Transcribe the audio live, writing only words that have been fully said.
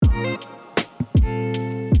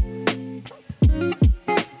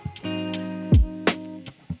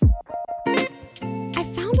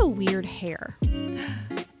hair.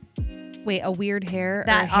 Wait, a weird hair or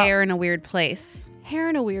That- hair in a weird place? Hair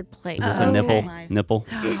in a weird place. Is this a nipple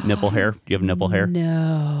hair? Do you have nipple hair?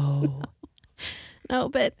 No. No,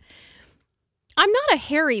 but I'm not a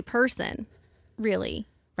hairy person, really,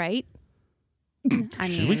 right? I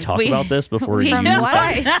Should we mean, talk about this before you?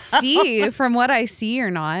 from what I see or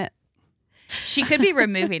not. She could be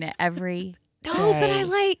removing it every No, day. but I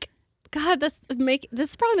like God. This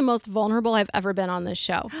is probably the most vulnerable I've ever been on this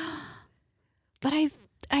show. But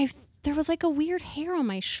there was like a weird hair on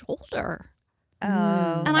my shoulder, Oh,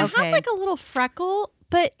 and I have like a little freckle,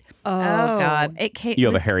 but Oh, God. It came, You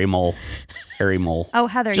have a hairy mole. Hairy mole. Oh,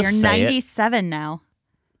 Heather, Just you're say it. 97 now.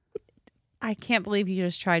 I can't believe you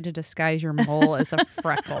just tried to disguise your mole as a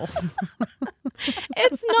freckle.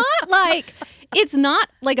 it's not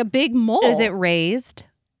like a big mole. Is it raised?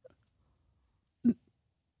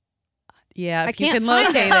 Yeah, I if you can't can find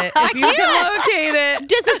locate it. it. If you can locate it.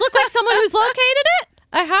 Does this look like someone who's located it?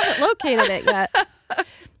 I haven't located it yet.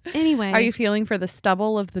 Anyway, Are you feeling for the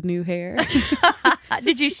stubble of the new hair?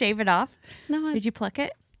 Did you shave it off? no? Did you pluck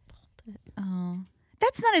it? Oh,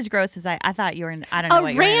 that's not as gross as I thought you were. I don't know A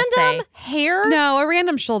what you were going to say. random hair? No, a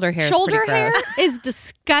random shoulder hair. Shoulder is pretty hair gross. is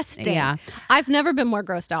disgusting. Yeah. I've never been more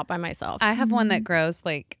grossed out by myself. I have one that grows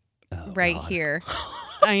like right God. here.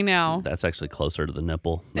 I know. That's actually closer to the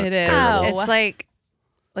nipple. That's It is. terrible. Oh. It's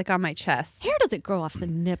like on my chest. Hair doesn't grow off the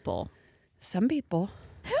nipple. Some people,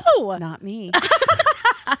 Who? not me.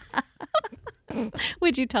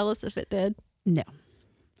 Would you tell us if it did? No,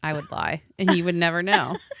 I would lie, and you would never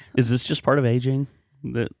know. Is this just part of aging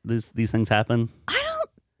that these things happen? I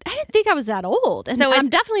didn't think I was that old. And So I'm it's-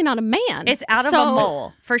 definitely not a man. It's out of a So-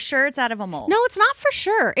 mole. For sure, it's out of a mole. No, it's not for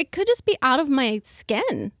sure. It could just be out of my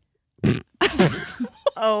skin.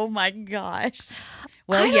 Oh, my gosh.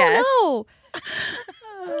 Well, I don't yes. know.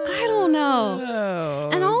 I don't know. Oh,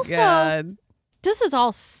 And also- God. This is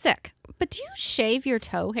all sick. But do you shave your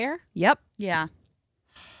toe hair? Yep. Yeah.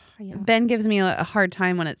 Ben gives me a hard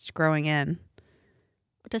time when it's growing in.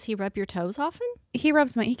 Does he rub your toes often? He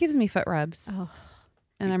gives me foot rubs, Oh.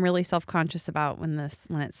 and I'm really self-conscious about when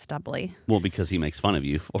it's stubbly. Well, because he makes fun of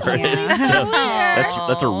you for Yeah. it. So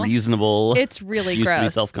that's a reasonable. It's really excuse gross. to be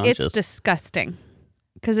self-conscious. It's disgusting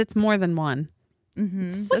because it's more than one. Mm-hmm.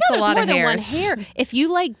 It's Well, a there's lot more of than hairs. one hair. If you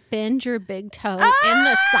like bend your big toe in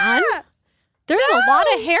the sun, there's a lot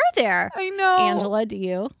of hair there. I know. Angela, do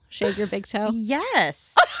you shave your big toe?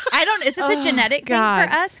 Yes. I don't. Is this a genetic God. thing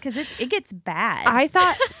for us? Because it gets bad. I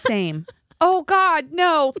thought same. Oh God,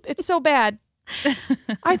 no! It's so bad.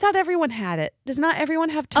 I thought everyone had it. Does not everyone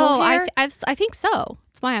have toe hair? I think so.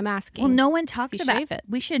 That's why I'm asking. well, no one talks You about shave it.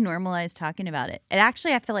 We should normalize talking about it. And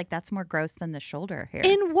actually, I feel like that's more gross than the shoulder hair.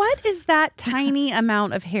 And what is that tiny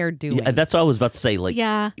amount of hair doing? Yeah, that's what I was about to say. Like,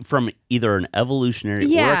 Yeah. from either an evolutionary or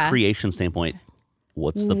Yeah. a creation standpoint,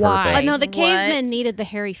 what's the Why? purpose? No, the What? cavemen needed the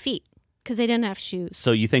hairy feet because they didn't have shoes.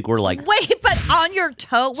 So you think we're like, Wait, but on your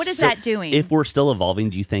toe, what is So that doing? if we're still evolving,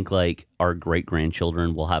 do you think like our great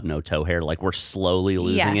grandchildren will have no toe hair? Like we're slowly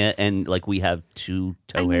losing Yes. it, and like we have two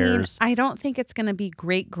toe I mean, hairs. I don't think it's going to be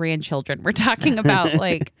great grandchildren. We're talking about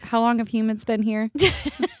like how long have humans been here?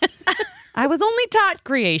 I was only taught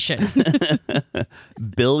creation.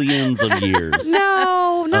 Billions of years.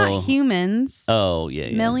 No, not Oh. humans. Oh yeah.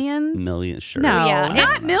 Millions? Millions. Sure. No, Yeah,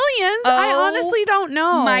 not millions. I Oh, honestly don't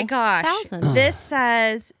know. My gosh. Thousands. This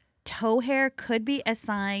says toe hair could be a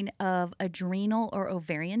sign of adrenal or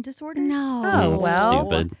ovarian disorders. No. Oh, That's well.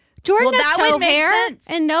 stupid. Jordan Well, has that toe would make hair sense.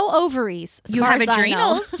 and no ovaries. as You far have as I know.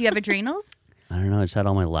 adrenals? Do you have adrenals? I don't know. I just had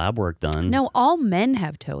all my lab work done. No, all men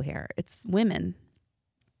have toe hair. It's women.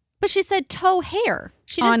 But she said toe hair.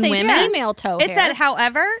 She didn't On say women? female toe It hair. said,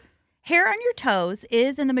 however, hair on your toes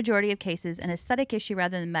is, in the majority of cases, an aesthetic issue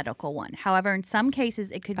rather than a medical one. However, in some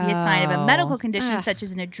cases, it could be a sign of a Oh. medical condition Ugh. such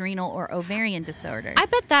as an adrenal or ovarian disorder. I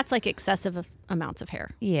bet that's like excessive amounts of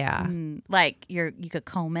hair. Yeah. Like you could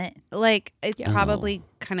comb it. Like it Yeah. probably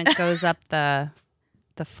kind of goes up the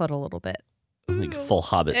foot a little bit. Like full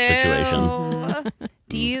Hobbit situation.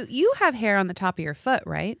 Do you have hair on the top of your foot,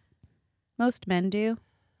 right? Most men do.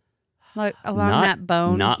 Like along Not- that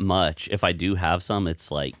bone. Not much. If I do have some,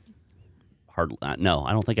 it's like hard. No,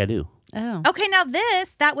 I don't think I do. Oh. Okay, now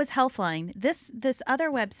that was Healthline. This other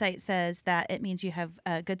website says that it means you have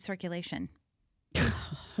good circulation.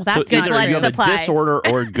 Well, that's so not either blood you have supply. a disorder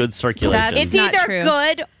or good circulation. It's not either true.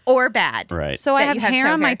 good or bad. right. So I that have you have hair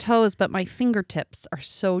toe on my hair. toes, but my fingertips are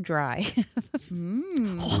so dry.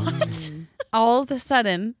 What? All of a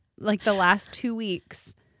sudden, like the last 2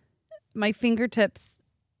 weeks, my fingertips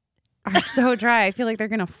are so dry. I feel like they're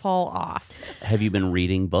gonna fall off. Have you been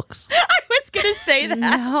reading books? I was gonna say that.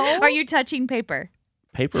 No. Are you touching paper?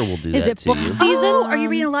 Paper will do Is that it to book you. season? Oh, are you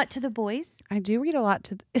reading a lot to the boys? I do read a lot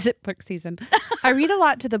to. Is it book season? I read a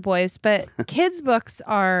lot to the boys, but kids' books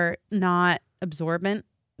are not absorbent.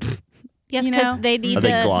 Yes, You because know? they need Are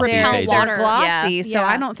they to glossy repel pages? They're water. glossy, Yeah. so Yeah.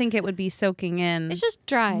 I don't think it would be soaking in It's just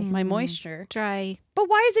dry. my moisture. Dry. But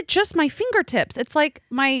why is it just my fingertips? It's like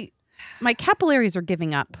my capillaries are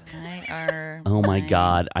giving up. I are. Oh my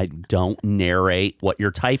God. I don't narrate what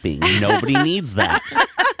you're typing. Nobody needs that.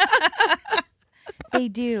 They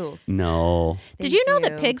do. No. Did They you know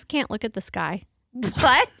that do. pigs can't look at the sky?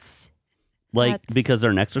 What? Like, That's- because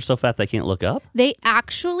their necks are so fat they can't look up? They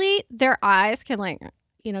actually, their eyes can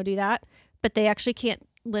do that, but they actually can't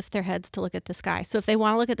lift their heads to look at the sky. So if they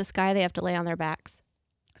want to look at the sky, they have to lay on their backs.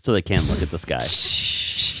 So they can look at the sky.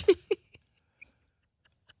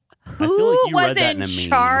 Who feel like you read was that in in a meme.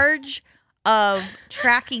 charge of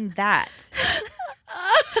tracking that?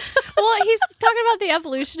 Well, he's talking about the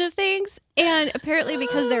evolution of things, and apparently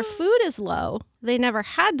because their food is low, they never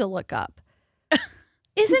had to look up.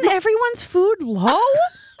 Isn't everyone's food low?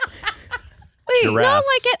 Wait, Giraffe. No,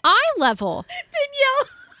 like at eye level. Danielle.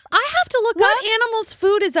 I have to look what up. animal's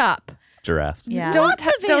food is up? Giraffes. Yeah. Don't Lots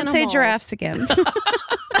of don't say animals. giraffes again.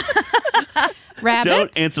 Rabbits.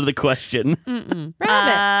 Don't answer the question.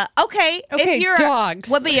 Rabbits. Okay. Okay, if you're dogs.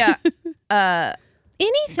 What be a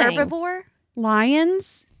Anything. herbivore?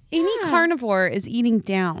 Lions. Any Yeah. carnivore is eating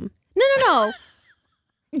down. No.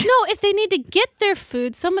 No, if they need to get their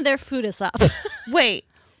food, some of their food is up. Wait.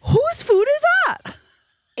 Whose food is up?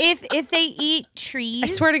 If they eat trees, I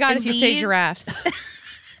swear to God, and if you say leaves- giraffes.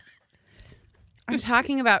 I'm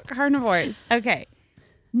talking about carnivores. Okay.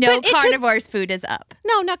 No But it could- carnivore's food is up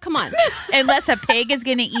No, come on. unless a pig is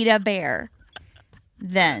going to eat a bear.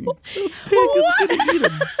 Then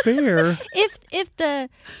Bear. If the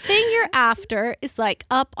thing you're after is like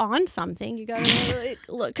up on something, you gotta like,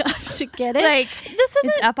 look up to get it. like This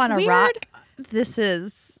isn't it's up on a weird, rock. This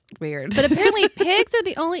is weird. But apparently pigs are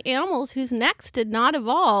the only animals whose necks did not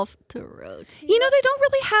evolve to rotate. you know, they don't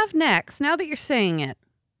really have necks now that you're saying it.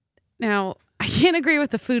 Now, I can't agree with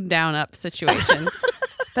the food down up situation,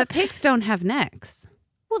 but pigs don't have necks.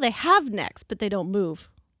 Well, they have necks, but they don't move.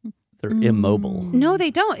 They're immobile. No, they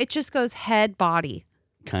don't. It just goes head, body.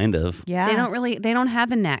 Kind of. Yeah. They don't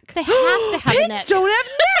have a neck. They have to have a Pigs neck. don't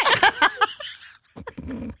have necks.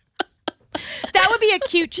 That would be a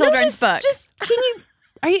cute children's book. Just can you?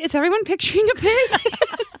 Is everyone picturing a pig?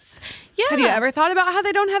 Yeah. Have you ever thought about how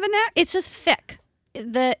they don't have a neck? It's just thick.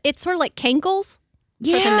 It's sort of like cankles.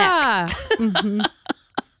 Yeah.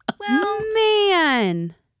 well,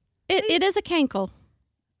 Man, It is a cankle.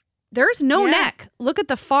 there's no Yeah. neck. Look at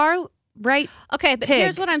the far right. Okay, but Pig.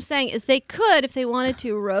 here's what I'm saying is they could, if they wanted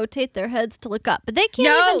to, rotate their heads to look up. But they can't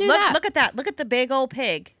no, even do look that. look at that. Look at the big old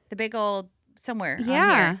pig. The big old somewhere. on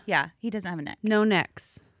Yeah. here. Yeah. He doesn't have a neck. No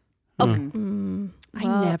necks. Okay. I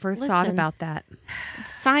Well, never thought listen. about that.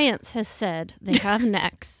 Science has said they have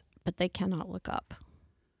necks, but they cannot look up.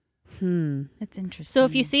 That's interesting. So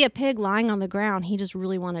if you see a pig lying on the ground, he just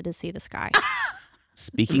really wanted to see the sky.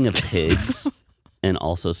 Speaking of pigs, and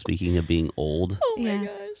also speaking of being old. oh my Yeah.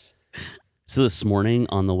 gosh. So this morning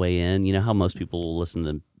on the way in, you know how most people will listen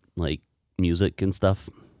to like music and stuff,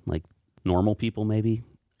 like normal people maybe.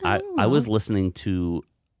 I was listening to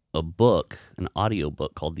a book, an audio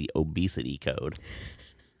book called The Obesity Code.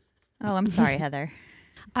 Oh, I'm sorry, Heather.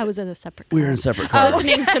 I was in a separate We were car in separate cars.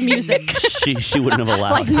 listening to music she wouldn't have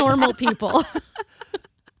allowed. like normal people.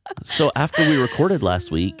 So after we recorded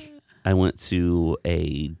last week, I went to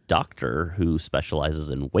a doctor who specializes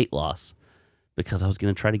in weight loss because I was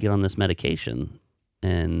going to try to get on this medication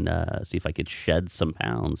and see if I could shed some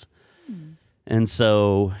pounds. And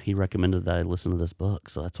so he recommended that I listen to this book.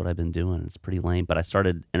 So that's what I've been doing. It's pretty lame, but I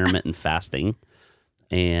started intermittent fasting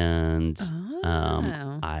and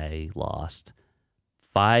I lost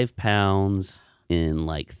 5 pounds in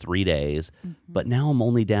like 3 days, but now I'm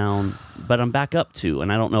only down, but I'm back up 2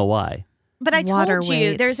 and I don't know why. But I Water told you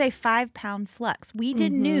weight. there's a 5-pound flux. We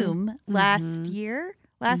did Noom last year,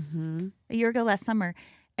 a year ago, last summer,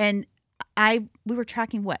 and we were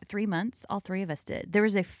tracking 3 months. All 3 of us did. There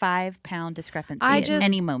was a 5-pound discrepancy I at just-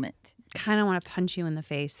 any moment. Kind of want to punch you in the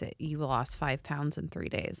face that you lost 5 pounds in 3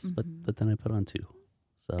 days. But then I put on 2.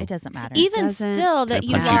 So It doesn't matter. Even Doesn't- still, can I that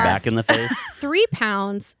you punch you back lost in the face? 3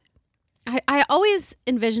 pounds. I always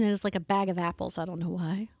envision it as like a bag of apples. I don't know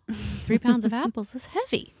why. 3 pounds of apples is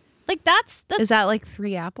heavy. Like that's Is that like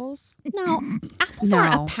 3 apples? no apples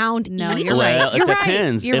aren't No. a pound No, each. you're right. Well, it You're right.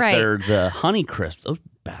 depends. You're if right. they're the Honey Crisps, those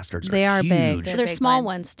bastards They are big. huge. They're They're big small ones.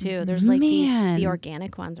 ones too. There's like these Man. the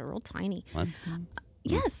organic ones are real tiny. What?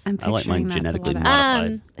 Yes. I'm I like picturing mine that's a genetically lot of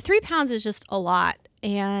modified. 3 pounds is just a lot,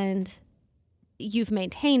 and you've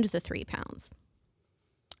maintained the 3 pounds.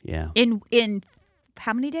 Yeah. In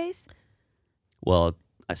how many days? Well,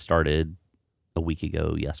 I started a week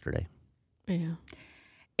ago yesterday. Yeah.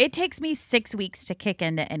 It takes me 6 weeks to kick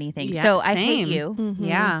into anything. Yeah, so I hate same. you. Mm-hmm.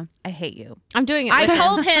 Yeah. I hate you. I'm doing it. I with him.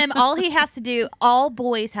 told him all he has to do, all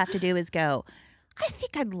boys have to do is go, I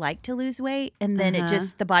think I'd like to lose weight. And then it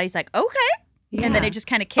just, the body's like, okay. And then Yeah. it just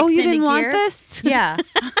kind of kicks Oh, you into didn't gear. want this? Yeah.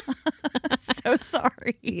 So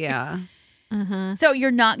sorry. Yeah. Uh-huh. So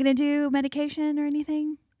you're not going to do medication or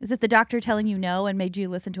anything? Is it the doctor telling you no and made you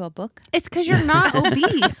listen to a book? It's because you're not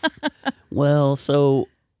obese. Well, so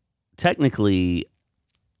technically,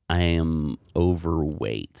 I am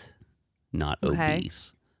overweight, not Okay.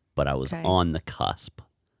 obese, but I was Okay. on the cusp.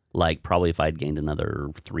 Like, probably if I'd gained another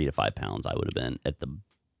 3 to 5 pounds, I would have been at the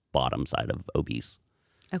bottom side of obese.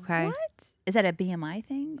 Okay. What? Is that a BMI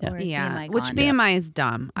thing? Yeah. Or is Yeah. BMI Which gone? BMI is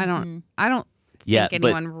dumb. I don't Yeah, think but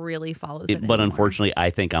anyone really follows it. but anymore. unfortunately, I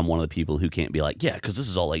think I'm one of the people who can't be like, yeah, because this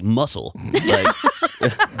is all like muscle. Like,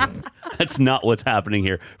 that's not what's happening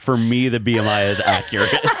here. For me, the BMI is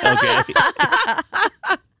accurate. Okay.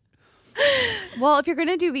 Well, if you're going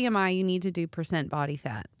to do BMI, you need to do percent body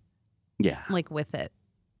fat, Yeah. like with it,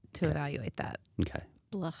 to Okay. evaluate that. Okay.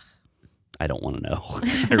 Blah. I don't want to know.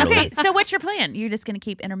 I really Okay, so what's your plan? You're just going to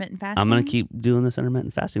keep intermittent fasting? I'm going to keep doing this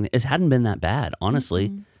intermittent fasting. It hadn't been that bad, honestly.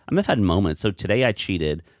 I mean, I've had moments. So today I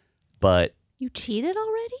cheated, but You cheated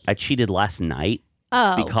already? I cheated last night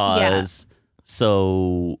Oh, because,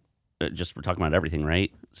 so just we're talking about everything,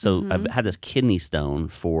 right? So I've had this kidney stone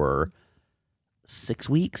for 6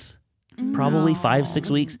 weeks, probably 5-6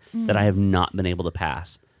 weeks, that I have not been able to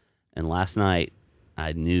pass. And last night,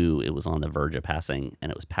 I knew it was on the verge of passing, and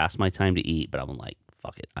it was past my time to eat, but I'm like,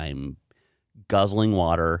 fuck it. I'm guzzling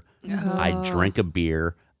water. I drank a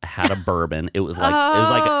beer. I had a bourbon. It was like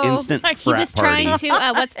an instant He frat was party. trying to,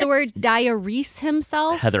 what's the word? Diurese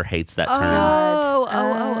himself? Heather hates that term.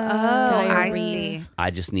 I Diurese. see. I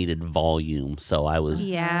just needed volume, so I was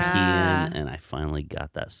Yeah. peeing, and I finally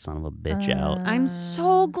got that son of a bitch out. I'm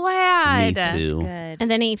so glad. Me too. Good. And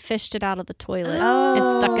then he fished it out of the toilet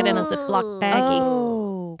and stuck it in a Ziploc baggie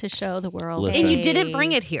Oh. to show the world. Listen. And you didn't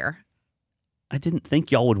bring it here. I didn't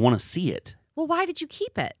think y'all would want to see it. Well, why did you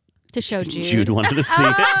keep it? To show Jude. Jude wanted to see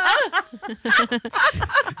it.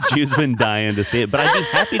 Jude's been dying to see it, but I'd be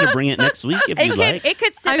happy to bring it next week if you'd like. It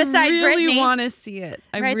could sit beside I really Brittany. want to see it.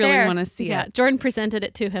 I Right really there. want to see Yeah, it. Jordan presented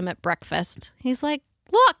it to him at breakfast. He's like,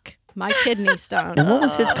 look, my kidney stone. And what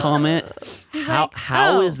was his comment?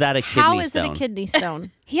 How is that a kidney How is stone? it a kidney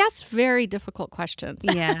stone? He asks very difficult questions.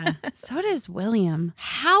 Yeah. So does William.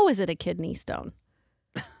 How is it a kidney stone?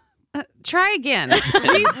 Try again.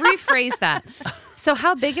 Rephrase that. So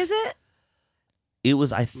how big is it? It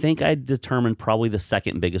was, I think I determined probably the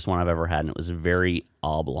second biggest one I've ever had, and it was very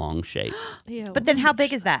oblong shape. Ew. But then how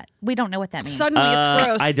big is that? We don't know what that means. Suddenly it's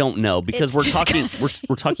gross. I don't know because It's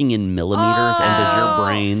we're talking in millimeters, and does your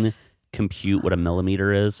brain compute what a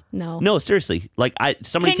millimeter is? No. No, seriously. Like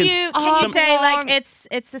somebody Can you some- say long- like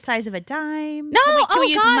it's the size of a dime? No, Can we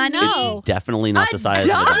use God, money? no. It's definitely not the size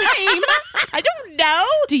of a Dime? I don't know.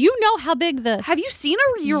 Do you know how big the Have you seen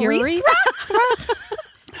a urethra?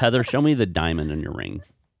 Heather, show me the diamond in your ring.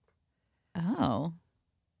 Oh.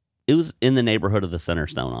 It was in the neighborhood of the center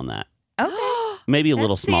stone on that. Okay. Maybe a That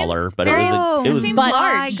little seems smaller, but very- it was seems but,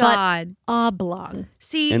 large. God. oblong?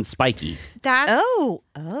 See, and spiky. that's Oh.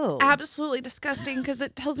 absolutely disgusting because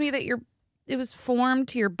it tells me that it was formed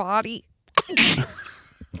to your body.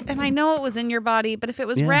 And I know it was in your body, but if it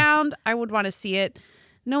was Yeah. round, I would want to see it.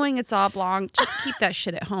 Knowing it's oblong, just keep that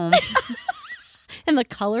shit at home. And the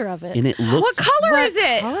color of it. And it looks What color is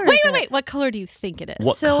it? color Wait, is wait, it? wait. What color do you think it is?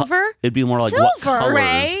 What Silver? it'd be more like what Silver. colors?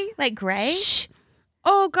 Gray? Like gray? Shh.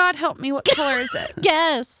 Oh, God, help me. What color is it?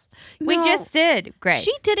 Guess. We No. just did. Gray.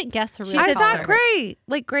 She didn't guess a real I color. thought gray,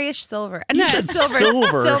 like grayish silver. You No, said silver.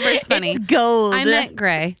 silver. Silver's funny. It's gold. I meant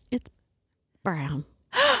gray. Brown.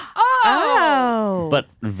 Oh. But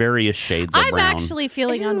various shades of I'm brown. actually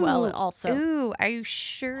feeling unwell also. Ooh, are you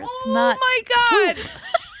sure it's Oh not? my God.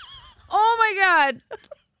 Oh my God.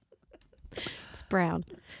 It's brown.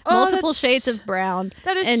 Oh, Multiple that's- shades of brown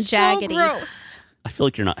That is and so jaggedy. gross. I feel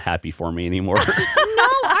like you're not happy for me anymore. No,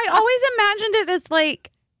 I always imagined it as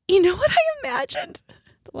like, you know what I imagined?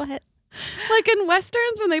 What? Like in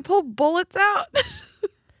Westerns when they pull bullets out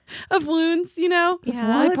of wounds, you know?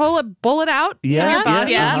 Yeah. They pull a bullet out Yeah, of your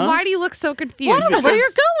body. yeah, uh-huh. Why do you look so confused? I don't know where you're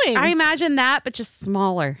going. I imagine that, but just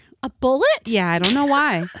smaller. A bullet? Yeah, I don't know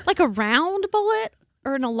why. Like a round bullet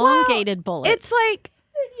or an elongated bullet? It's like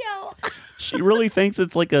Danielle. She really thinks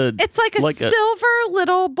it's like a. It's like a silver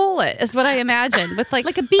little bullet is what I imagine with like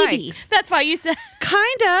Like a spikes. BB. That's why you said.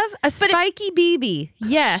 Kind of a spiky BB.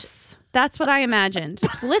 Yes, that's what I imagined.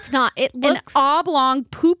 Well, it's not. It An looks. oblong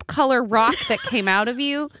poop color rock that came out of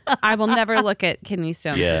you. I will never look at kidney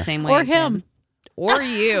stones the same way Or again. him. Or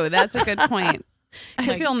you. That's a good point.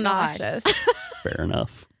 I feel gosh. nauseous. Fair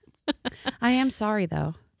enough. I am sorry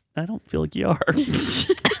though. I don't feel like you are.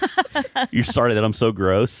 You're sorry that I'm so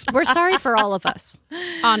gross. We're sorry for all of us.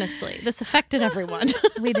 Honestly, this affected everyone.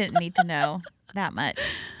 We didn't need to know that much.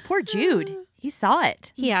 Poor Jude. He saw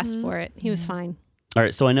it. He asked for it. He was fine. All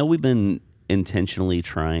right, so I know we've been intentionally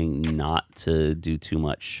trying not to do too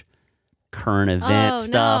much current event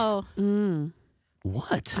stuff. No.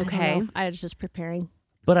 What? Okay. I was just preparing.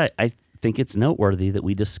 But I think it's noteworthy that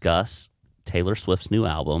we discuss Taylor Swift's new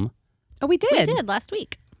album Oh, we did. We did last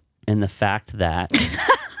week. and the fact that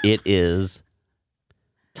it is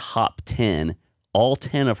top 10. All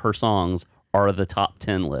 10 of her songs are the top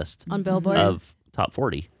 10 list On Billboard. of top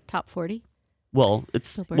 40. Top 40. Well,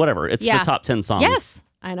 it's Billboard. whatever. It's Yeah. the top 10 songs. Yes,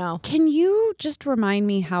 I know. Can you just remind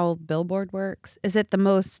me how Billboard works? Is it the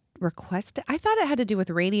most requested? I thought it had to do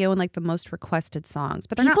with radio and like the most requested songs,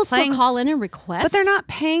 but they're People not playing. still call in and request. But they're not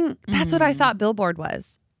paying. That's what I thought Billboard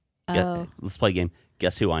was. Oh. Let's play a game.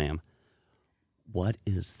 Guess who I am? What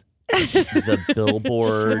is the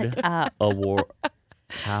Billboard award?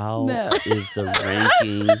 How is the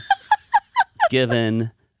ranking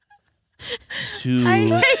given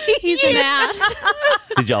to? He's an ass.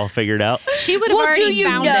 Did y'all figure it out? She would have already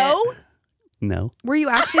found it. No. Were you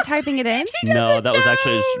actually typing it in? No, that was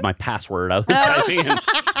actually just my password. I was typing in.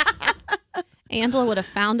 Angela would have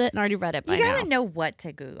found it and already read it by You gotta now. know what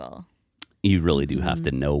to Google. You really do have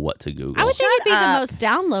to know what to Google. I would think it'd be Shut the up. most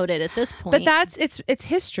downloaded at this point. But that's it's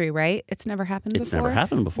history, right? It's never happened It's before. never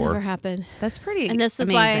happened before. never happened. That's pretty. And this is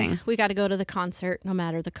amazing. why we got to go to the concert no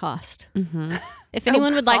matter the cost. Mm-hmm. If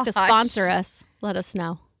anyone would like to gosh. sponsor us, let us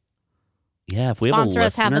know. Yeah, if we have a Sponsor listener,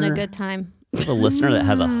 us having a good time. we have a listener that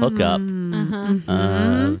has a hookup Uh-huh.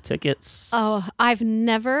 of tickets Oh, I've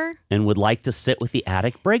never. and would like to sit with the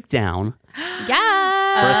Attic Breakdown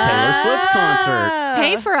Yeah. for a Taylor Swift concert.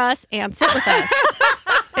 Pay for us and sit with us.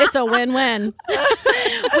 It's a win-win.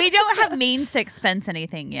 We don't have means to expense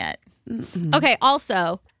anything yet. Okay,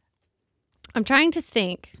 also, I'm trying to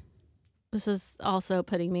think. This is also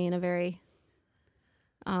putting me in a very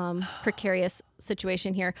precarious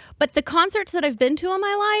situation here. But the concerts that I've been to in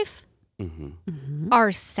my life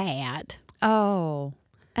are sad. Oh.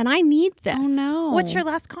 And I need this. Oh no. What's your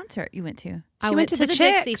last concert you went to? I She went to the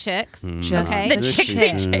Dixie Chicks. Chicks. Just Okay. The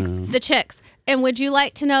Chicks. The Chicks. And would you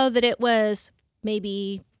like to know that it was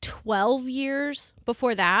maybe 12 years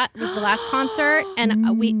before that was the last concert? And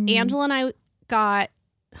Angela and I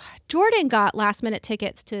Jordan got last minute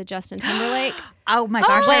tickets to Justin Timberlake Oh my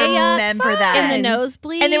gosh, Way I up remember that. in the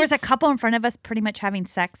nosebleeds. And there was a couple in front of us pretty much having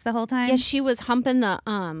sex the whole time. Yeah, she was humping the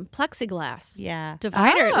plexiglass Yeah.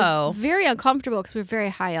 divider. It Oh. was very uncomfortable because we were very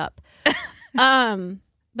high up.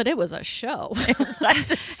 But it was a show.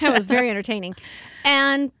 It was very entertaining.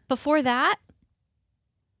 And before that,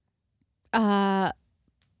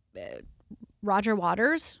 Roger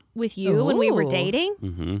Waters with you when we were Ooh. dating.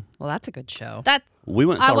 Mm-hmm. Well, that's a good show. That We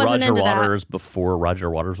went and I saw wasn't Roger into that. Waters before Roger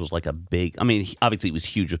Waters was like a big. I mean, obviously it was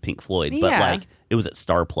huge with Pink Floyd, but Yeah. like it was at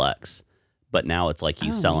Starplex. But now it's like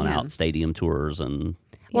he's Oh, selling man. out stadium tours and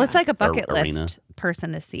Well, it's like a bucket Arena. list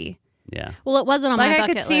person to see. yeah. well, it wasn't on my Like I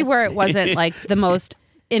bucket could see list. where it wasn't like the most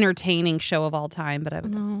entertaining show of all time, but I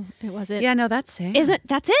would. No, it wasn't. Yeah, no, that's sad. Isn't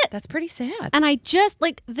that's it? That's pretty sad. And I just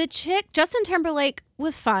like the chick, Justin Timberlake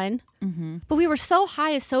was fun, but we were so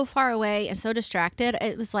high, so far away, and so distracted.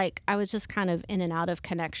 It was like I was just kind of in and out of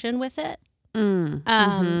connection with it.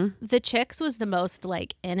 The Chicks was the most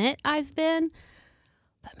like in it I've been,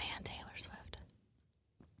 but man, Taylor Swift.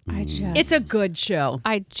 I just It's a good show.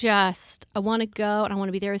 I want to go and I want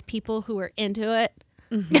to be there with people who are into it.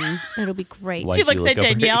 It'll be great. Why'd She you looks look at over-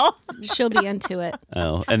 Danielle. She'll be into it.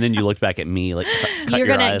 Oh, and then you looked back at me like cut You're your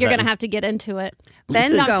gonna eyes you're at gonna me. have to get into it.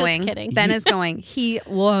 Ben's No, just going. kidding. Ben is going. He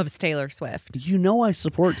loves Taylor Swift. You know I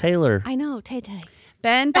support Taylor. I know, Tay Tay.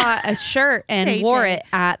 Ben bought a shirt and Tay wore Tay. it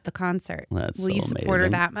at the concert. That's Will so you support her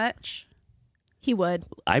amazing. that much? He would.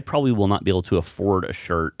 I probably will not be able to afford a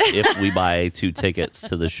shirt if we buy 2 tickets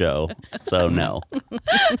to the show. So no.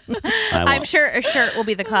 I I'm won't. sure a shirt will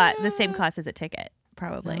be the same cost as a ticket,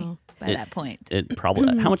 probably No. by that point. It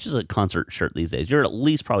probably. How much is a concert shirt these days? You're at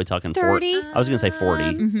least probably talking 30. 40. I was gonna say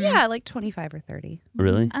 40. Yeah, like 25 or 30.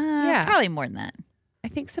 Really? Yeah. Probably more than that. I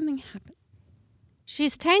think something happened.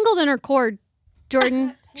 She's tangled in her cord,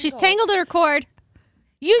 Jordan. She's tangled in her cord.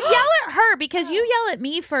 You yell at her because you yell at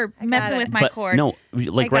me for messing with my But cord. no,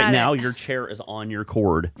 like I right got now, your chair is on your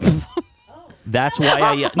cord. That's why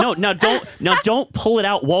I yell. No, don't pull it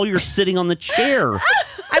out while you're sitting on the chair.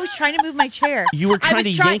 I was trying to move my chair. You were trying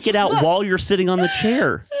to yank it out Look, while you're sitting on the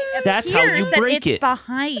chair. That's how you appears that break it's it.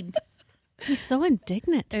 behind. He's so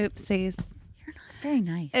indignant. Oopsies. Very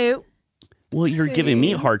nice. Oop. Well, you're giving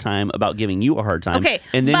me a hard time about giving you a hard time. Okay,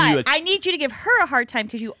 and then but you. I need you to give her a hard time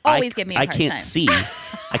because you always give me a hard I time. can't see.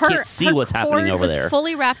 I can't see what's happening cord over was there.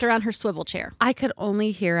 fully wrapped around her swivel chair. I could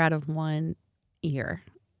only hear out of one ear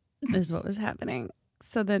is what was happening.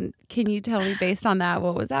 So then can you tell me based on that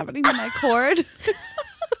what was happening to my cord?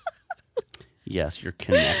 Yes, your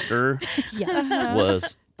connector Yes.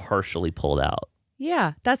 was partially pulled out.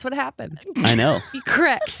 Yeah, that's what happened. I know.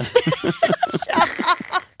 Correct.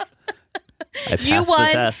 I passed You the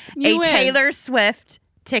won test. You a win. Taylor Swift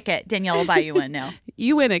ticket. Danielle will buy you one now.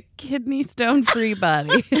 You win a kidney stone free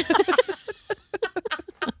buddy.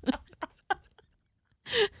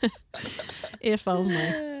 If only.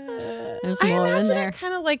 There's I more in imagine there. I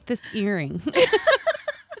kind of like this earring.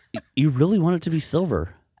 You really want it to be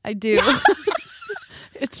silver. I do.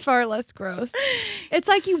 It's far less gross. It's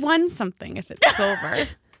like you won something if it's silver.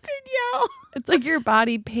 Danielle. It's like your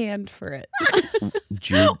body panned for it.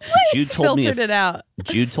 Jude told me. Filtered it out.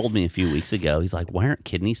 Jude told me a few weeks ago. He's like, "Why aren't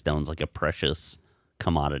kidney stones like a precious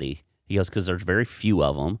commodity?" He goes, "Because there's very few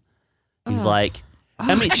of them." He's like,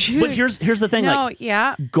 "I mean, Jude. but here's the thing. No, Like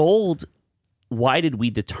yeah. gold. Why did we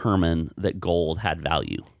determine that gold had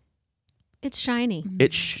value? It's shiny.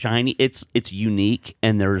 It's shiny. It's unique,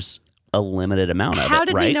 and there's a limited amount of it. How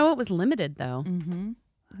did right? we know it was limited though? Mm-hmm.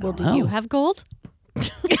 Well, do know. you have gold?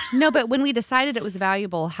 No, but when we decided it was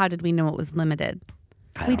valuable, how did we know it was limited?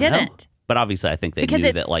 I We don't know. didn't. But obviously, I think they Because knew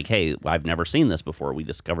it's- that, like, hey, I've never seen this before. We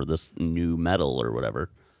discovered this new metal or whatever.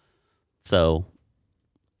 So,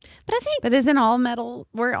 But I think. But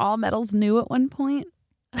were all metals new at one point?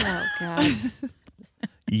 Oh God.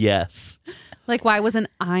 yes, Like why wasn't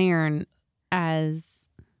iron as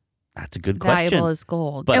that's a good question. valuable as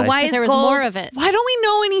gold? But And I- why 'Cause is there was gold more of it. Why don't we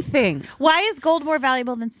know anything? Why is gold more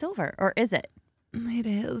valuable than silver, or is it? It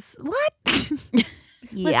is. What?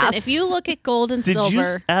 Listen, if you look at gold and Did you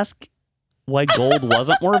silver, ask why gold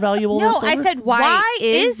wasn't more valuable No, than silver? I said why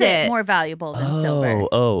is it more valuable than silver?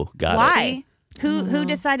 Oh, got it. Why? Who know.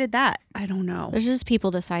 decided that? I don't know. there's just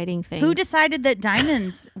people deciding things. Who decided that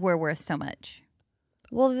diamonds were worth so much?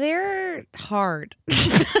 Well, they're hard.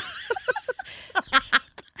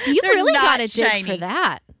 You've They're really not got to dig shiny. for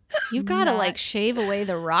that. You've got to Not. like shave away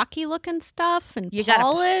the rocky looking stuff and You gotta-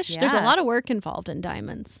 polish. There's a yeah. lot of work involved in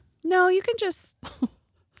diamonds. No, you can just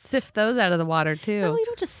sift those out of the water too. No, you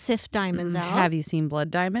don't just sift diamonds out. Have you seen blood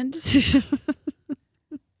diamond?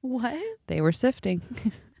 What? They were sifting.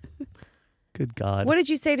 Good God. What did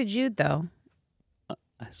you say to Jude though?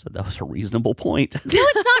 I said that was a reasonable point. No,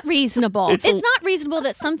 it's not reasonable. It's it's a- not reasonable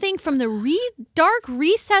that something from the dark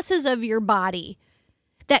recesses of your body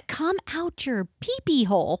that come out your pee-pee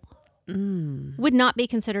hole would not be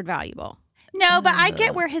considered valuable. No, but I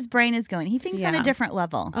get where his brain is going. He thinks on a Yeah. different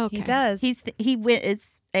level. Okay. He does.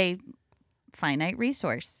 Is a finite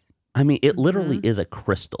resource. I mean, it literally is a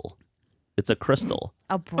crystal. It's a crystal.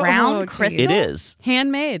 A brown Oh, geez. crystal. It is.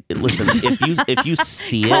 handmade. Listen, if you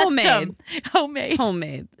see it, Homemade. Homemade.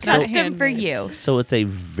 Homemade. So- not Custom for handmade. you. so it's a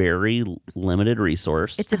very limited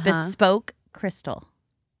resource. It's a bespoke crystal.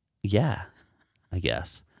 Yeah, I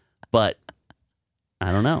guess. But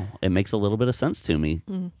I don't know. It makes a little bit of sense to me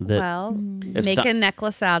that Well, if make so- a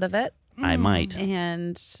necklace out of it I might.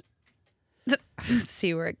 and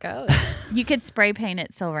see where it goes. You could spray paint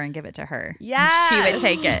it silver and give it to her. Yes. She would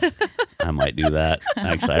take it. I might do that.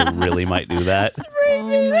 Actually, I really might do that.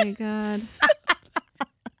 Oh my God.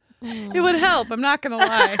 It would help. I'm not going to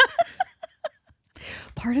lie.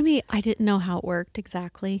 Part of me, I didn't know how it worked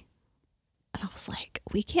exactly. And I was like,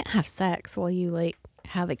 we can't have sex while you like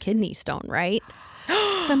have a kidney stone, right?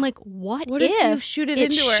 So I'm like, what What if you if shoot it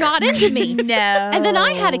it into her? shot into me? No. And then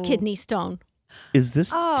I had a kidney stone. Is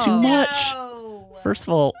this Oh. too much? First of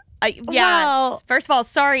all, Yeah. Well, First of all,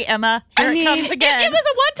 sorry, Emma. Here it comes again. It was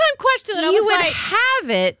a one-time question. And I You was would like, have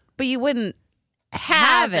it, but you wouldn't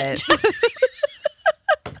have it.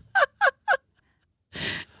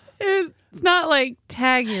 It's not like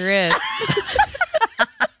tag you're it.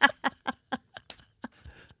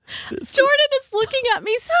 Jordan is looking at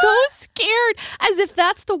me so scared, as if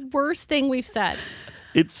that's the worst thing we've said.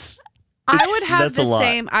 I would have that's a lot.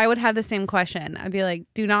 I would have the same question. I'd be like,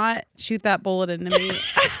 do not shoot that bullet into me.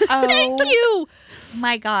 Oh, Thank you.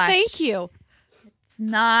 my gosh. Thank you. It's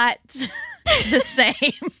not the same.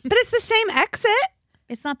 But it's the same exit.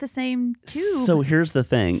 It's not the same tube. So here's the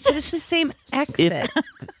thing. But it's the same exit.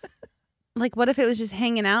 Like, what if it was just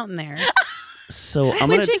hanging out in there? So I'm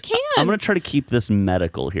Which it can. I'm gonna try to keep this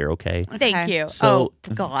medical here, okay? Thank you. So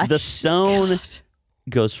gosh. the stone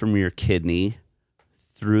goes from your kidney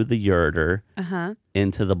through the ureter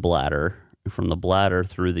into the bladder, from the bladder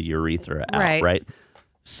through the urethra out, right?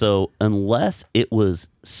 So unless it was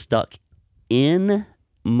stuck in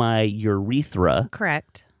my urethra,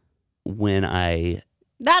 Correct. when I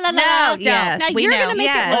No, yes. Now We you're know. gonna make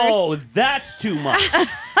Yes. it worse. Oh, that's too much.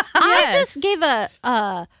 I just gave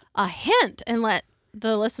a hint and let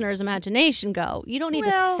the listener's imagination go. You don't need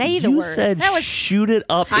to say the you word. said shoot it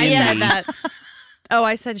up I in said me. that. Oh,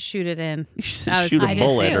 I said shoot it in. You said That was- shoot I a did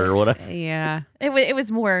bullet too. or whatever. Yeah. It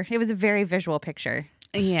was more. It was a very visual picture.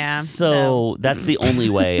 Yeah. So that's the only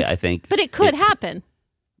way I think. But it could happen.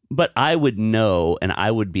 But I would know, and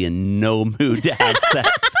I would be in no mood to have sex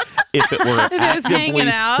if it were was actively hanging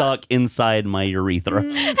out. stuck inside my urethra.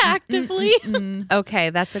 Actively. Okay,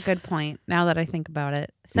 that's a good point. Now that I think about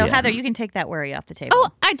it. So Yeah. Heather, you can take that worry off the table. Oh,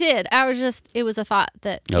 I did. It was a thought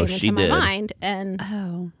that Oh, came she into my did. mind. And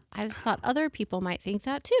Oh. I just thought other people might think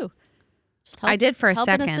that too. Just I did for a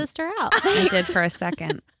helping second. a sister out. I did for a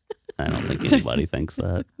second. I don't think anybody thinks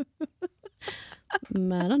that.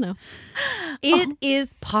 I don't know. It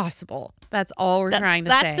is possible. That's all we're trying to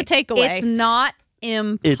that's say. the takeaway. It's not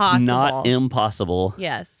impossible. It's not impossible,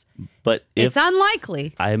 Yes. but if It's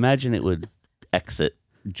unlikely. I imagine it would exit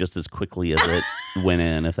just as quickly as it went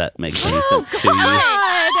in, if that makes any sense to you.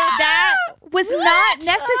 That was not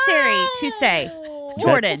necessary to say,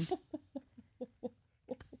 Jordan.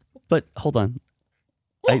 But hold on.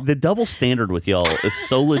 The double standard with y'all is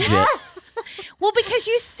so legit. Well, because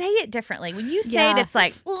you say it differently. When you say Yeah. it, it's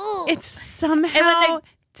like, It's somehow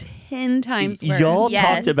 10 times worse. Y'all Yes.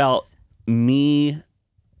 talked about me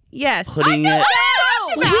Yes. putting it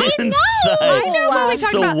inside. I know what we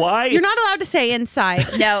talked So about. why? You're not allowed to say inside.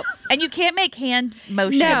 no. And you can't make hand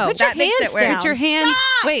motions. No. Put your That makes it hands weird. down. Put your hands.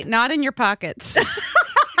 Wait, not in your pockets.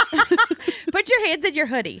 Put your hands in your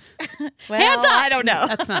hoodie. Well, Hands up! I don't know.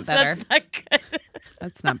 That's not better. That's not good.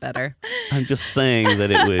 That's not better. I'm just saying that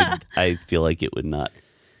it would. I feel like it would not.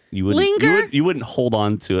 You wouldn't. Linger? You wouldn't hold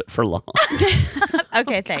on to it for long.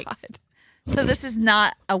 Okay, thanks. So this is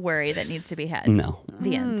not a worry that needs to be had. No.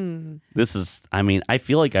 The end. This is. I mean, I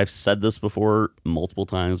feel like I've said this before multiple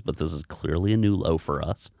times, but this is clearly a new low for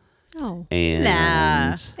us. Oh, And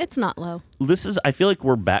Nah. it's not low. this is. I feel like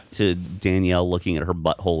we're back to Danielle looking at her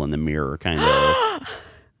butthole in the mirror, kind of.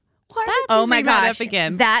 Why did Oh you my bring that gosh. up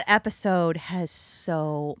again? That episode has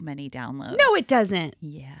so many downloads. No, it doesn't.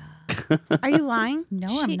 Yeah. Are you lying?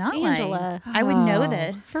 No, I'm She- not Angela. lying. I would know Oh.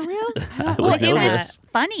 this. For real? I Well, would it know was this.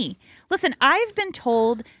 funny. Listen, I've been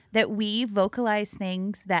told that we vocalize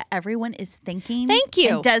things that everyone is thinking. Thank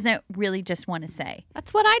you. And doesn't really just want to say.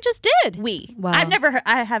 That's what I just did. We. Wow. I've never heard.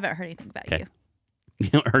 I haven't heard anything about Okay. you. You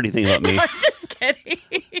haven't heard anything about me. I'm just kidding.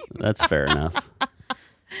 That's fair enough.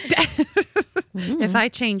 If I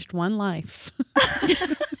changed one life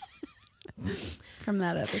from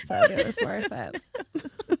that episode, it was worth it.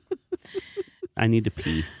 I need to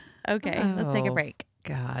pee. Okay, let's take a Oh. break.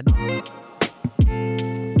 God.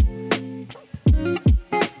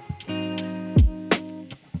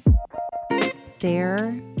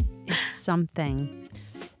 There is something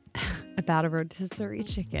about a rotisserie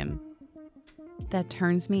chicken that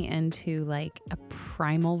turns me into like a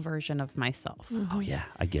primal version of myself. Oh yeah,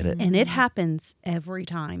 I get it. And it happens every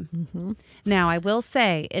time. Now, I will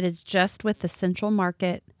say it is just with the Central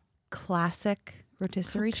Market classic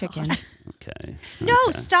rotisserie chicken. Okay. No,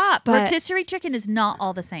 Okay. stop. But- Rotisserie chicken is not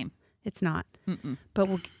all the same. It's not. But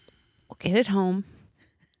we'll get it home.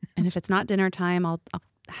 And if it's not dinner time, I'll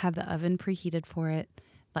have the oven preheated for it,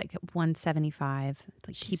 like at 175.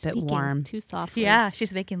 Like keep it Speaking warm. too softly. Yeah,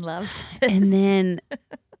 she's making love to this. And then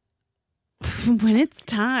when it's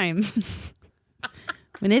time,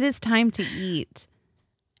 when it is time to eat,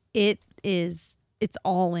 it's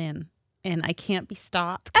all in and I can't be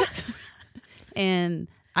stopped. And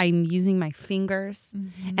I'm using my fingers.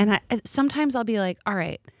 And sometimes I'll be like, all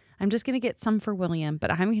right, I'm just going to get some for William, but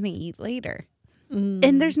I'm going to eat later.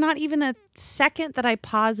 And there's not even a second that I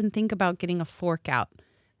pause and think about getting a fork out.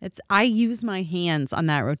 I use my hands on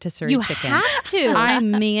that rotisserie You chicken. have to. I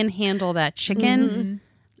manhandle that chicken.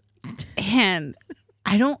 And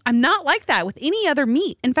I'm not like that with any other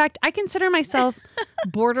meat. In fact, I consider myself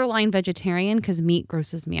borderline vegetarian because meat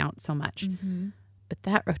grosses me out so much. But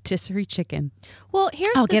that rotisserie chicken, Well,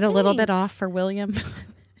 here's I'll the get a little thing. bit off for William.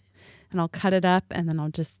 and I'll cut it up, and then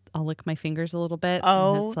I'll lick my fingers a little bit.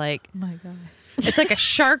 Oh, and it's like my God. it's like a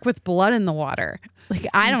shark with blood in the water. Like,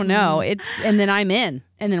 I don't know. And then I'm in.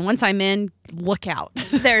 And then once I'm in, look out.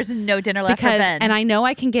 There's no dinner left for Ben. And I know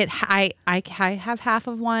I can get, I have half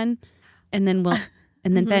of one, and then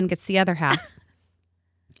Ben gets the other half.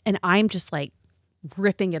 And I'm just like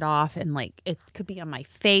ripping it off, and like, it could be on my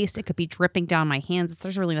face. It could be dripping down my hands.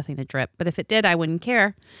 There's really nothing to drip. But if it did, I wouldn't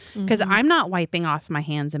care, because I'm not wiping off my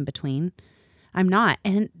hands in between. I'm not.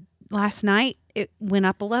 And last night it went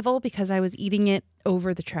up a level because I was eating it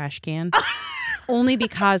over the trash can. Only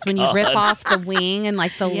because when you rip off the wing and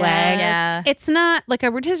like the leg, it's not like a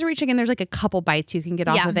rotisserie chicken. There's like a couple bites you can get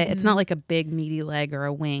off of it. It's not like a big meaty leg or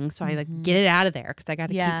a wing. So I like get it out of there because I got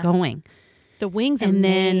to keep going. The wing's and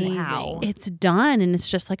amazing. then it's done, and it's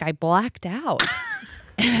just like I blacked out.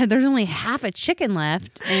 And there's only half a chicken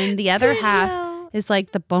left, and the other half is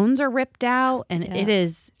like the bones are ripped out, and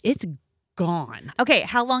it's gone. Okay,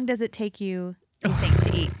 how long does it take you think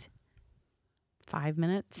to eat? 5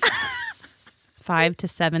 minutes. 5 to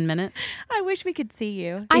 7 minutes. I wish we could see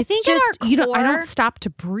you. I think just, at our core, I don't stop to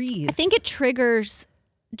breathe. I think it triggers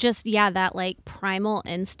just that like primal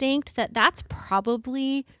instinct that's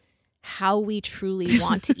probably how we truly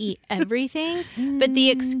want to eat everything. But the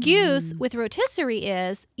excuse with rotisserie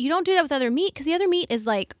is you don't do that with other meat, because the other meat is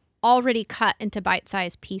like already cut into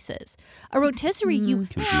bite-sized pieces. A rotisserie you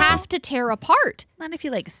have to tear apart. Not if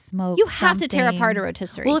you like smoke. You have to tear apart a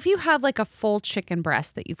rotisserie. Well, if you have like a full chicken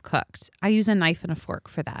breast that you've cooked, I use a knife and a fork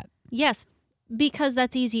for that. Yes, because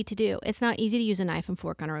that's easy to do. It's not easy to use a knife and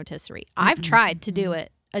fork on a rotisserie. I've tried to do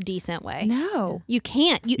it a decent way. No. You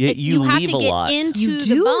can't. You have leave to a get lot. into You the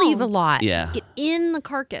do bone. leave a lot. Yeah. Get in the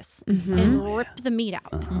carcass and rip the meat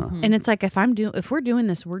out. And it's like if we're doing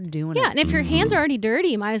this, we're doing Yeah, it. and if your hands are already dirty,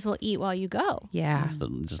 you might as well eat while you go. Yeah. So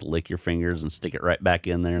just lick your fingers and stick it right back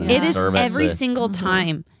in there and It then is serve every it. single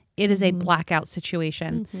time. It is a blackout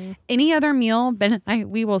situation. Any other meal, Ben and I,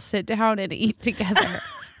 we will sit down and eat together.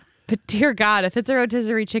 But dear God, if it's a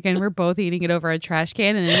rotisserie chicken, we're both eating it over a trash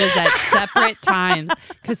can, and it is at separate times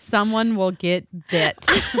because someone will get bit.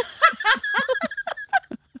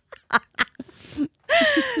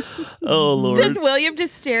 Oh, Lord. Does William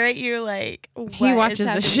just stare at you like He watches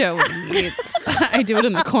a show when he eats. I do it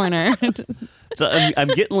in the corner. So I'm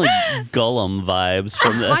getting like Gollum vibes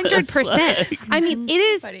from this. 100%. Like, I mean, it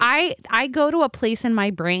is. Funny. I go to a place in my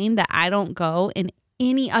brain that I don't go in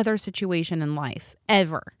any other situation in life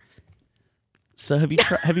ever. so have you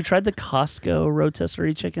tried the Costco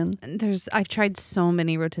rotisserie chicken? I've tried so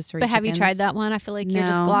many rotisserie But have you chickens. tried that one? I feel like you're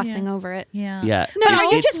just No. glossing over it. Yeah. Yeah. No, are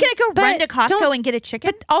you it's- just gonna go run to but Costco don't- and get a chicken?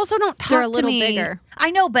 But also don't talk They're a to little me. bigger. I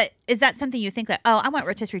know, but is that something you think that? Oh, I want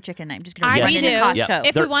rotisserie chicken. I'm just gonna I run we into do. Costco. Yeah.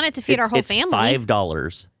 If we wanted to feed our whole it's family.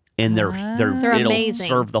 $5, and they're They're it'll amazing.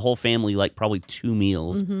 serve the whole family like probably 2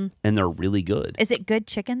 meals, and they're really good. Is it good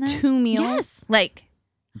chicken then? 2 meals. Yes. Like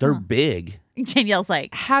They're big. Danielle's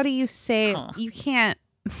like, How do you say you can't?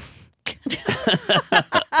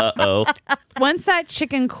 Uh-oh. Once that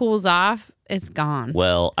chicken cools off, it's gone.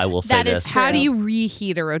 Well, I will say That is this. true. How do you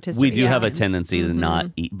reheat a rotisserie? We do have a chicken? tendency to not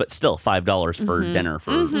eat, but still $5 for dinner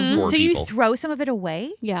for 4 so you people. throw some of it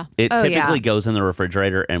away? Yeah. It Oh, typically yeah. goes in the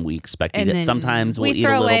refrigerator, and we expect to And get. then Sometimes we'll We eat a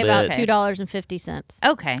throw little away bit. about $2.50.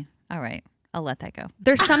 Okay. All right. I'll let that go.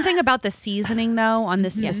 There's something about the seasoning though on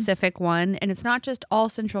this specific one, and it's not just all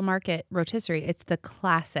Central Market rotisserie. It's the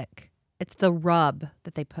classic. It's the rub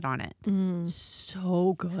that they put on it.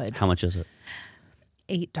 So good. How much is it?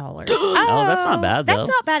 $8. Oh, that's not bad though. That's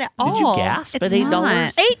not bad at all. Did you gasp It's at $8?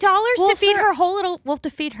 not. $8 to feed for- her whole little. Well, to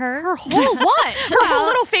feed her Whole what? her whole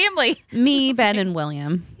little family. Me, Ben, and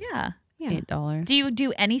William. Yeah. $8. Do you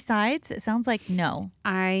do any sides? It sounds like no.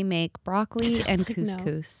 I make broccoli Sounds and like no.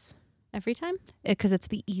 couscous Every time? because it's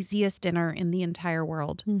the easiest dinner in the entire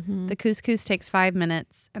world. The couscous takes 5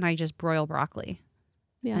 minutes, and I just broil broccoli.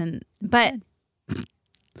 Yeah. But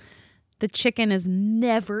the chicken is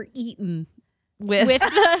never eaten with With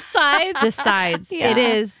the sides? the sides. Yeah. It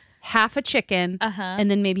is half a chicken Uh-huh.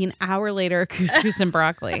 and then maybe an hour later couscous and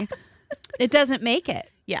broccoli. It doesn't make it.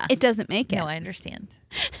 Yeah. It doesn't make it. No, I understand.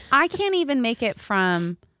 I can't even make it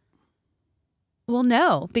from. Well,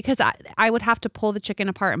 no, because I would have to pull the chicken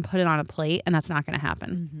apart and put it on a plate, and that's not going to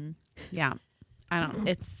happen. Yeah, I don't.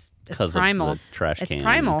 It's Because primal. of the trash It's can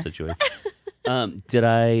primal. situation.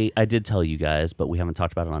 I did tell you guys, but we haven't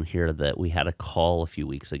talked about it on here, that we had a call a few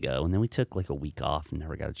weeks ago, and then we took like a week off and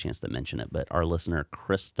never got a chance to mention it. But our listener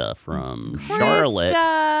Krista from Charlotte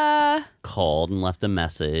Krista. called and left a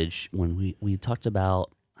message when we talked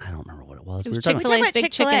about, I don't remember what it was. It was we were talking Chick-fil-A's We talked about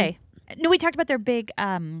big Chick-fil-A. chicken. No, we talked about their big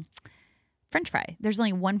French fry. There's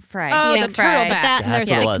only one fry. Oh, Yeah, the turtle but back. that and That's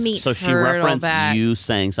there's what it like was. meat. So she Turtle referenced backs. you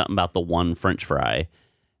saying something about the one French fry,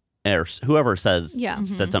 or whoever said Yeah.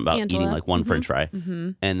 something about Angela. eating like one French fry,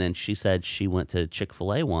 Mm-hmm. and then she said she went to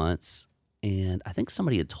Chick-fil-A once, and I think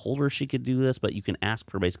somebody had told her she could do this, but you can ask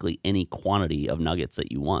for basically any quantity of nuggets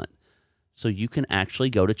that you want. So you can actually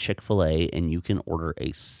go to Chick-fil-A and you can order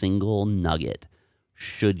a single nugget.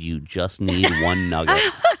 Should you just need one nugget?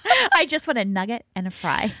 I just want a nugget and a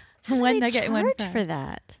fry. One nugget and one fry. for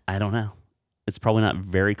that. I don't know. It's probably not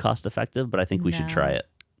very cost effective, but I think we should No. try it.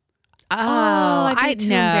 Oh, I'd be I too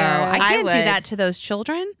know. I embarrassed. can't I do would. that to those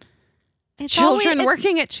children. It's Children always-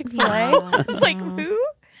 working at Chick-fil-A. I was like, who?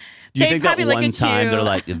 Do you They'd think that probably look one at time you. they're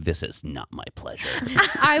like, "This is not my pleasure"?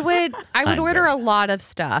 I would I'm order very- a lot of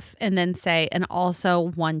stuff and then say, and also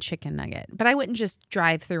one chicken nugget. But I wouldn't just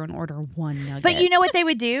drive through and order one nugget. But you know what they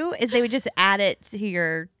would do is they would just add it to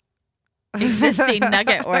your existing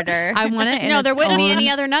nugget order. I want it in No, there its wouldn't be own any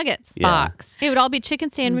other nuggets. Yeah. box. It would all be chicken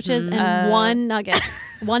sandwiches and one nugget.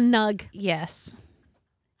 One nug. Yes.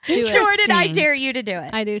 Do it. Jordan, I Interesting. dare you to do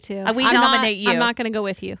it. I do too. We I'm nominate not, you. I'm not going to go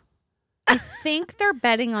with you. I think they're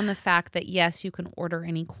betting on the fact that, yes, you can order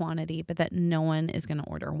any quantity, but that no one is going to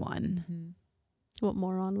order one. What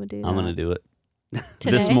moron would do I'm that? gonna do it. This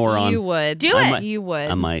Today? moron. You would. Do I it. might- You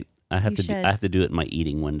would. I might. I have You to. should. I have to do it in my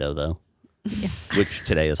eating window though, which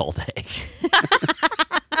today is all day.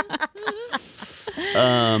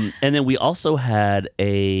 And then we also had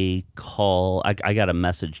a call. I got a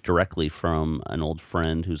message directly from an old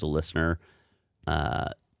friend who's a listener,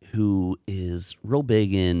 who is real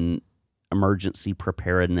big in emergency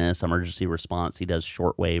preparedness, emergency response. He does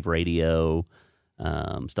shortwave radio,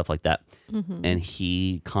 stuff like that. Mm-hmm. And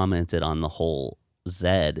he commented on the whole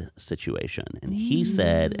Zed situation. And he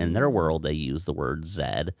said in their world, they use the word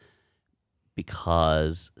Zed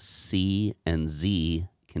because C and Z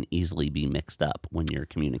can easily be mixed up when you're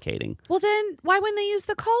communicating. Well, then why wouldn't they use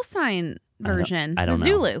the call sign version? I don't know.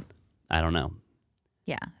 Zulu. I don't know.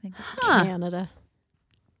 Yeah. I think Huh. Canada.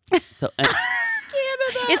 So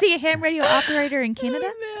Is he a ham radio operator in Canada?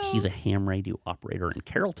 he's a ham radio operator in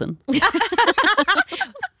Carrollton.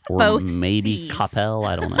 Or Both maybe Cs. Coppell.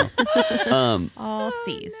 I don't know. All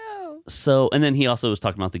C's. So, and then he also was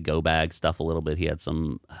talking about the go bag stuff a little bit. He had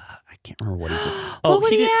some, I can't remember what he said. What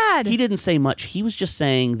would he didn't- add? He didn't say much. He was just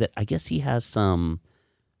saying that I guess he has some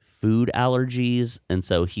food allergies. And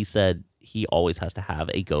so he said he always has to have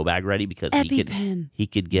a go bag ready because EpiPen. he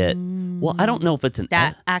could get, well, I don't know if it's an,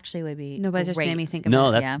 That actually would be No, but it just made great. me think of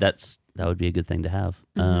no, it. that would be a good thing to have.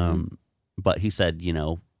 But he said,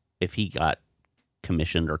 if he got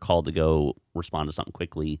commissioned or called to go respond to something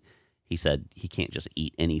quickly, he said he can't just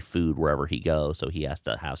eat any food wherever he goes, so he has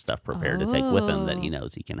to have stuff prepared to take with him that he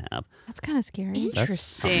knows he can have. That's kind of scary. That's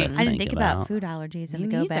something to Interesting. I didn't think about about. food allergies in Me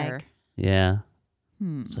the go neither. bag. Yeah,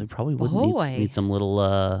 Hmm. so he probably would Boy. need some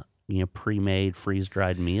little pre-made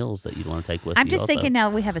freeze-dried meals that you'd want to take with you. I'm just also. thinking now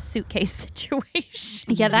we have a suitcase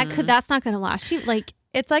situation. Yeah, that's not going to last you. Like,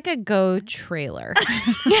 It's like a go trailer.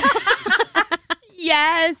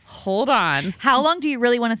 Yes. Hold on. How long do you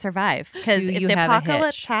really want to survive? Because Do if you the have a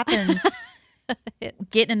apocalypse hitch? happens,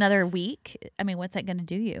 getting another week, I mean, what's that going to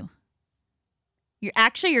do you?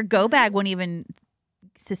 Your go bag won't even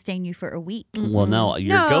sustain you for a week. Well, no,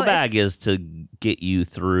 your No, go bag it's- is to get you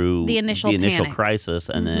through The initial panic. crisis,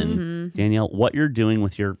 and then Danielle, what you're doing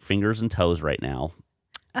with your fingers and toes right now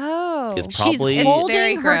Oh. is probably she's very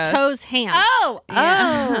holding her gross. toes hand. Oh,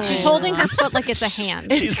 Yeah. She's holding her foot like it's a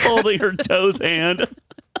hand. she's holding her toes hand.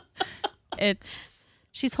 It's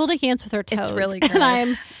She's holding hands with her toes. It's really And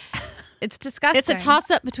I'm. it's disgusting. It's a toss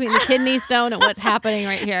up between the kidney stone and what's happening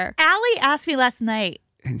right here. Allie asked me last night,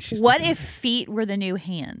 And she's what looking if feet were the new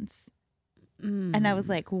hands? Mm. And I was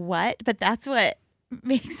like, what? But that's what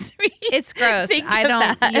makes me. It's gross. think I of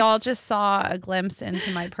don't. that. Y'all just saw a glimpse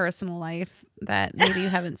into my personal life that maybe you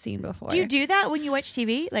haven't seen before. Do you do that when you watch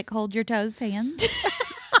TV? Like hold your toes hands?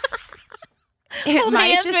 It hold might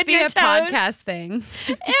hands just with be your a toes? podcast thing.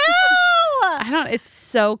 Ew! I don't. It's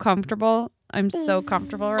so comfortable. I'm so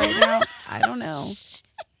comfortable right now. I don't know.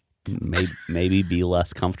 maybe be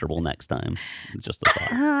less comfortable next time. Just a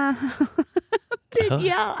thought.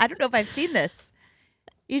 Danielle, I don't know if I've seen this.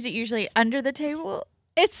 Is it usually under the table?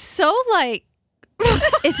 It's so like.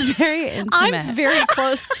 It's very intimate. I'm very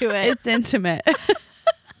close to it. It's intimate.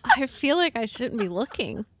 I feel like I shouldn't be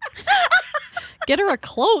looking. Get her a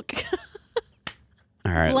cloak.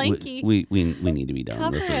 All right, Blankie. we need to be done.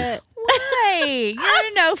 Cover This it. is Why?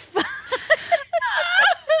 You're no fun.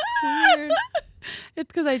 Weird. It's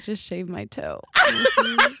because I just shaved my toe.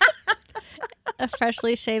 A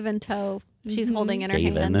freshly shaven toe. She's holding in her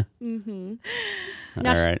Haven. hand. Mm-hmm.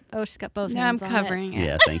 Now All right. she's got both Now I'm hands on covering it.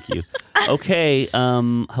 Yeah, thank you. Okay.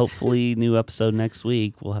 Hopefully, new episode next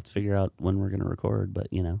week. We'll have to figure out when we're going to record, but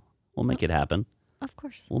we'll make it happen. Of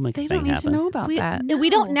course. We'll make They the don't thing need happen. to know about that.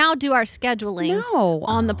 We don't now do our scheduling No.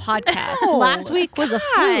 on the podcast. No. Last week was a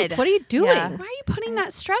fluke. God. What are you doing? Yeah. Why are you putting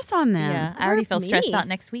that stress on them? Yeah, I already feel stressed me. about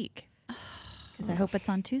next week because I hope it's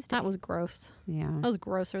on Tuesday. That was gross. Yeah. That was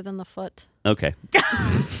grosser than the foot. Okay.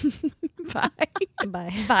 Bye.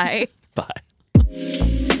 Bye. Bye. Bye.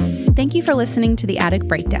 Thank you for listening to The Attic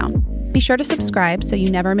Breakdown. Be sure to subscribe so you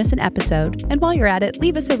never miss an episode. And while you're at it,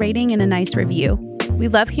 leave us a rating and a nice review. We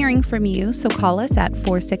love hearing from you, so call us at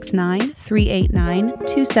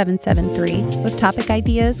 469-389-2773 with topic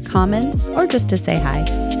ideas, comments, or just to say hi.